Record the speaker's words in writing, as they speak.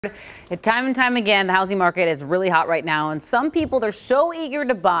Time and time again, the housing market is really hot right now, and some people, they're so eager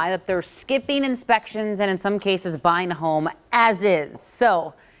to buy that they're skipping inspections and in some cases buying a home as is.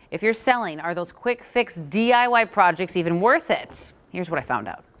 So if you're selling, are those quick fix DIY projects even worth it? Here's what I found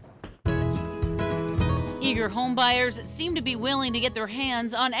out. Eager home buyers seem to be willing to get their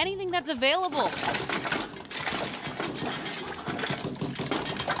hands on anything that's available.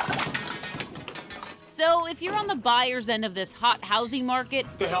 So if you're on the buyer's end of this hot housing market,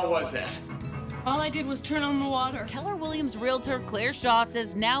 the hell was that? All I did was turn on the water. Keller Williams realtor Claire Shaw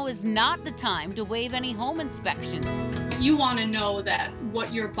says now is not the time to waive any home inspections. You want to know that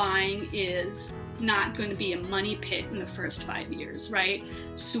what you're buying is not going to be a money pit in the first 5 years, right?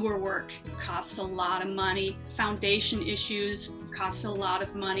 Sewer work costs a lot of money. Foundation issues cost a lot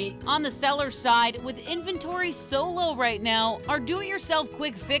of money. On the seller's side, with inventory so low right now, are do-it-yourself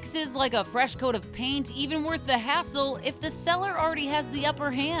quick fixes like a fresh coat of paint even worth the hassle if the seller already has the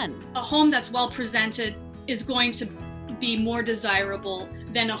upper hand? A home that's well presented is going to be more desirable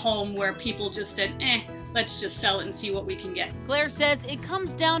than a home where people just said, let's just sell it and see what we can get. Claire says it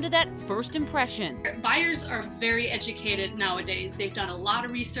comes down to that first impression. Buyers are very educated nowadays. They've done a lot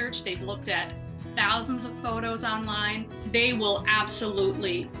of research. They've looked at thousands of photos online. They will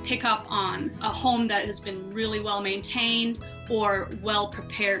absolutely pick up on a home that has been really well maintained or well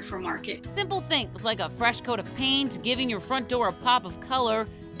prepared for market. Simple things like a fresh coat of paint, giving your front door a pop of color,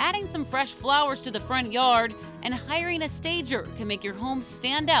 adding some fresh flowers to the front yard, and hiring a stager can make your home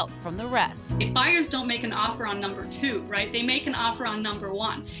stand out from the rest. Buyers don't make an offer on number 2, right? They make an offer on number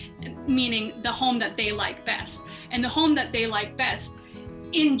 1, meaning the home that they like best. And the home that they like best,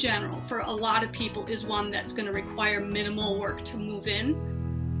 in general, for a lot of people, is one that's going to require minimal work to move in.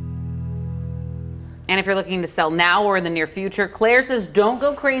 And if you're looking to sell now or in the near future, Claire says don't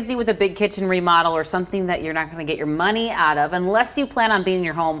go crazy with a big kitchen remodel or something that you're not going to get your money out of unless you plan on being in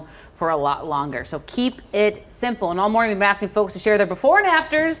your home for a lot longer. So keep it simple. And all morning we've been asking folks to share their before and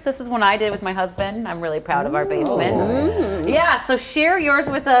afters. This is one I did with my husband. I'm really proud of our basement. Yeah, so share yours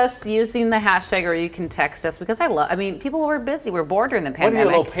with us using the hashtag, or you can text us, because I mean, people were busy. We were bored during the pandemic.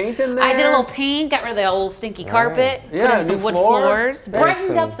 What, did you a little paint in there? I did a little paint, got rid of the old stinky carpet, put in some wood floors,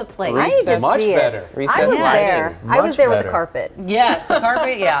 brightened up the place. I need to Much see better. it. I was there. I was there with the carpet. Yes, the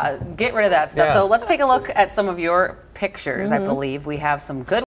carpet, yeah. Get rid of that stuff. Yeah. So let's take a look at some of your pictures. I believe we have some good